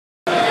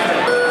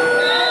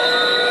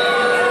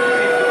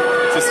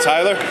This is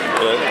Tyler.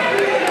 Good.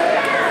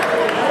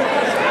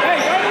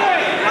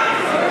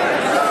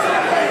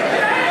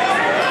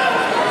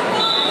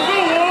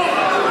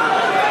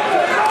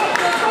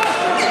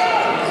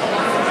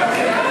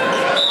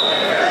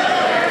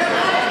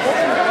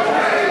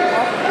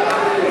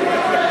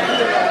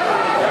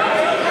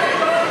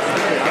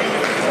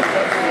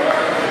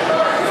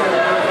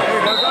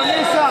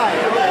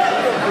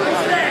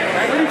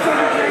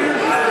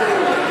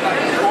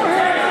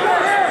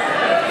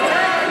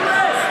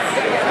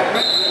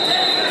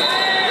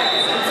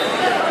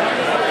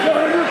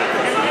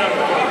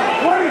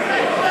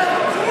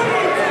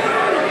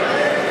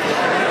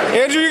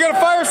 Andrew, you gotta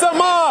fire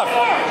something off!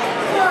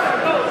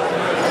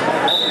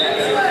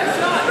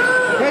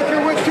 Take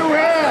her with 2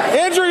 hands!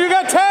 Andrew, you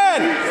got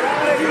 10!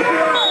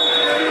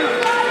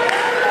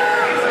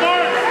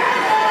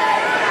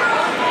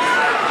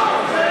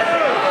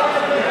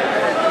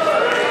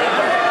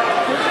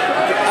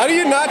 How do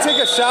you not take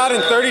a shot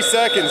in 30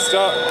 seconds?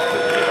 Stop.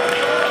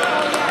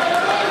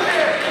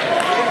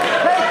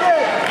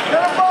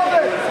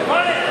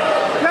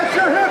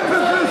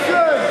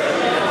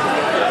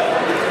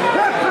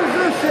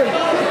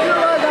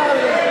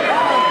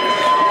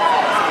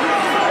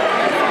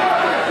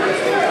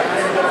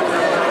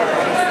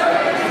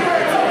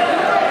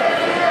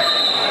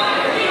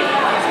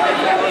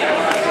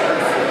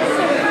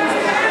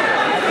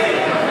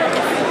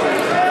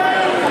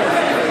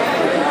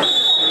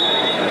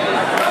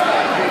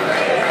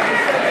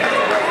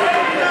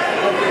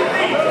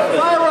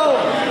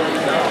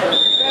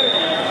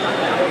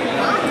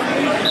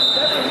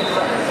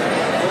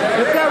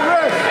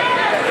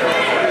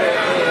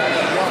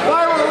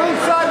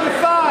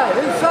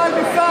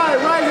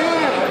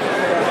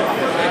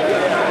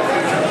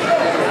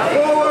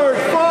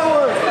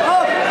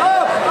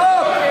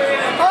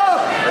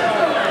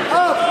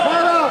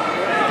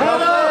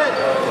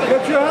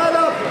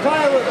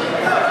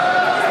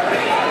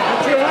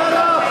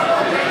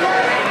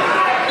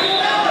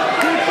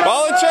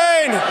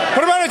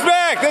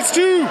 That's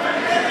 2.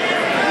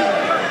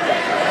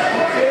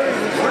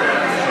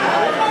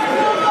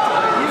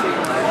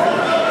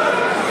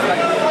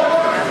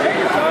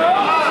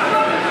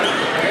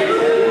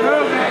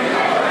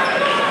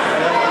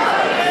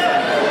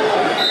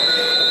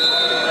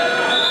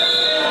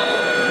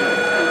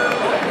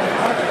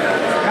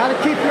 Gotta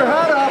keep your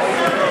head up.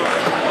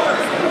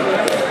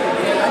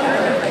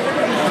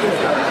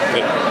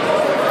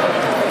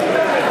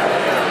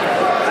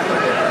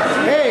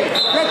 Hey,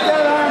 get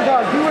that arm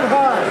bar. Do it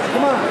hard.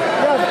 Come on.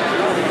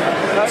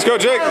 Let's go,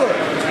 Jake. Take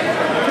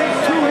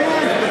 2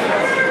 hands.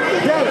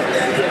 Get it.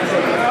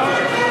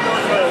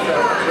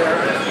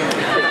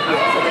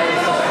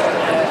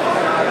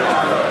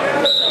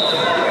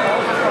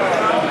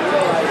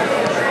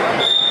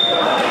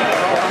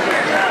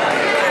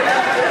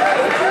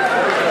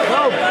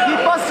 Keep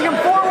busting him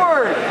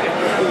forward.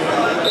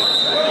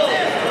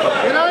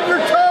 Get on your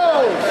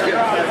toes.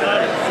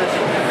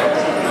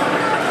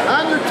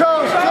 On your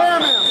toes.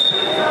 Jam him.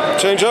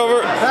 Change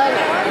over.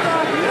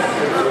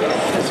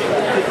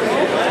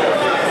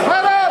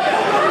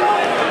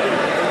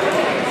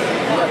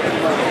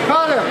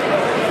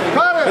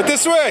 Hit the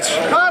switch.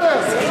 Cut it.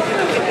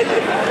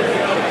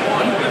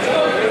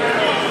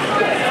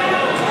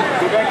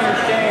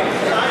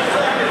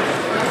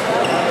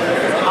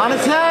 On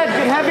his head.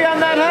 Get heavy on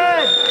that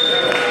head.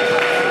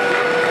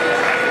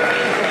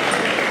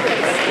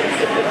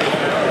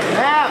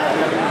 Snap.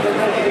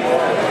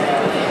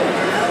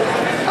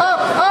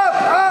 Up, up,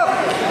 up.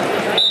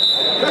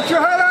 Get your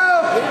head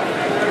out.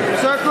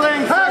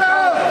 Circling. Head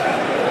out.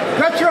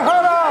 Get your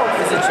head out.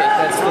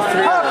 That's the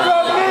 3. Up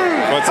your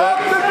knee. What's that?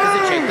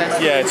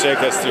 Yeah, Jake,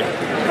 that's 3.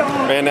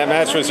 Man, that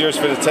match was yours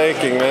for the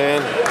taking,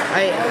 man.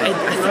 I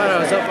thought I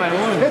was up by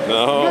 1.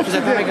 No. Because I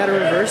thought I got a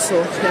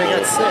reversal, and I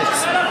got 6.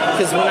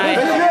 Because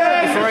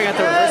before I got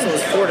the reversal, it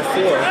was 4 to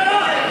 4.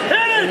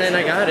 And then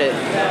I got it.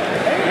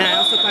 And I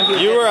also thought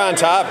you were on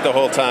top the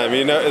whole time.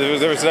 You know,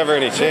 there was never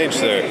any change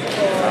there. I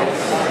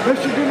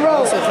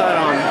also thought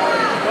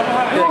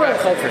I got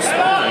called for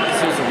spawning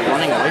because he was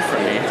running away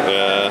from me.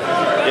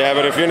 Yeah,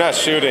 but if you're not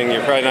shooting,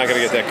 you're probably not going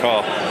to get that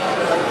call.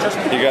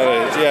 You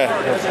gotta,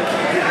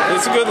 yeah.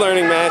 It's a good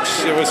learning match.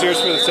 It was yours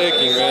for the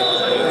taking, man.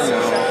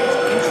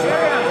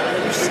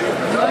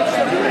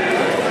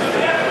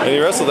 And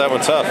you wrestled that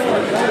one tough.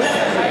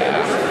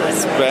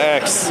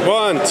 Backs.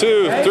 1,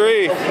 2,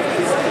 3. Get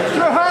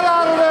your head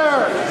out of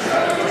there.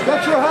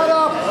 Get your head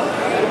up.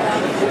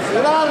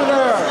 Get out of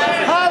there.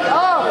 Head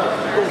up.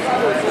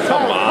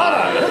 Come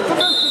on. Hit the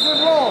Michigan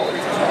roll.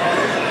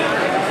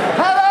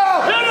 Head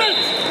up.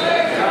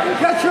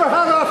 Get your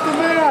head off the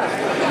mat.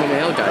 My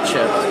nail got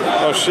chipped.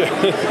 Oh shit,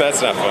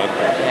 that's not fun.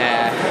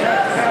 Yeah.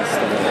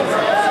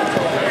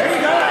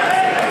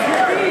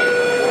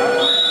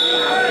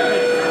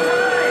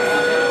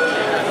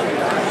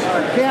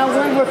 Can't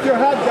win with your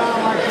head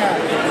down like that.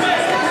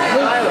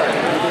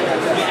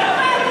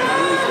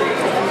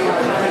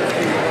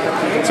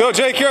 Let's go,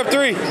 Jake, you're up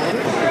 3.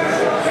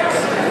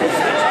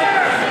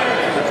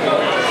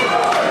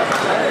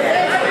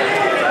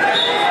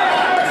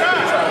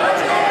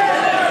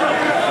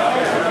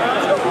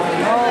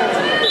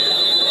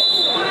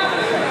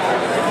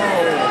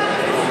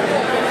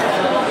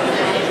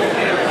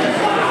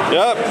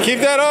 Keep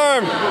that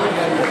arm.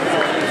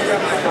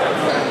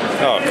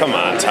 Oh, come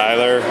on,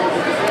 Tyler.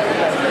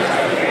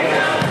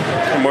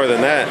 More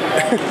than that.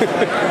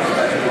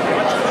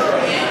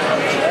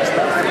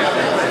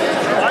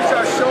 Watch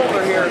our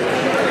shoulder here. You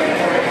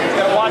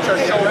gotta watch our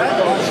shoulder.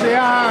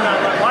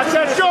 Watch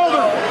that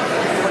shoulder.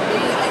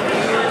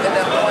 And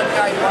then one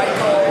guy right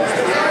goes.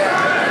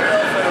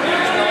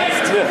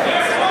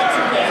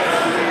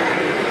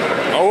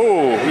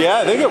 Oh, yeah,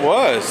 I think it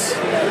was.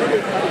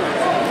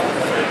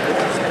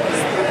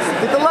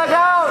 Get the leg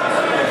out.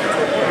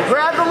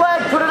 Grab the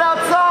leg, put it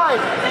outside.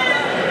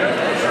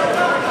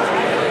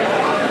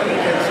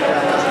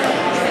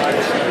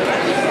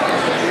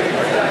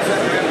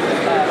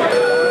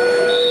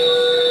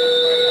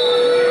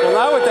 Well,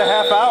 now with the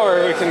half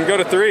hour, we can go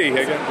to 3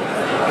 again.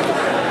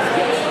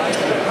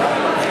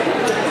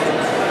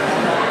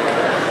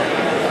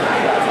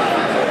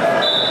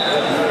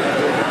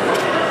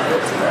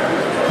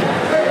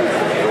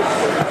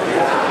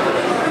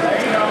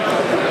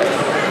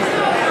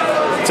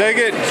 Take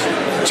it.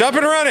 Jump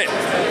and run it.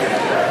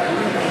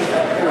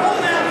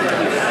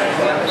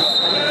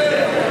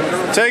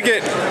 Take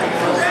it.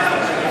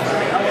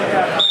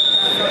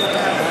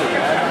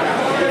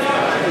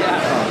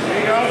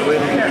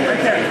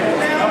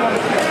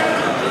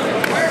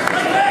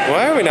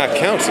 Why are we not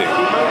counting?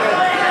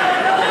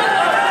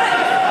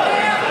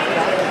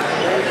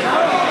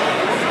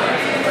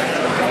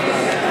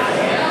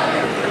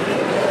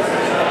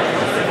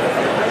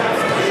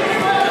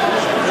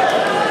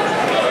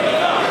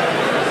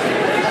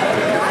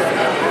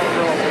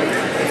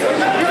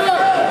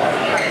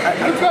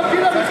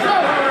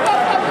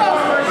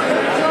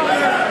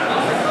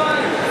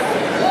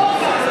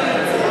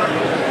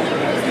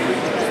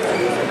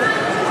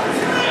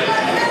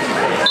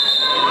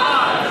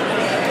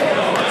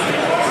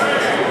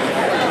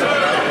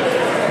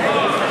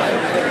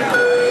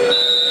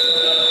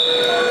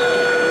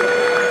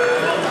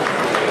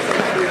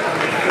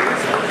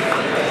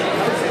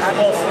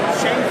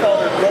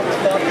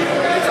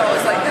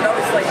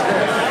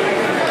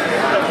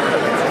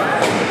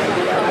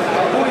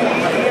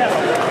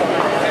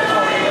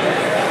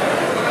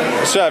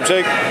 Good job,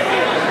 Jake.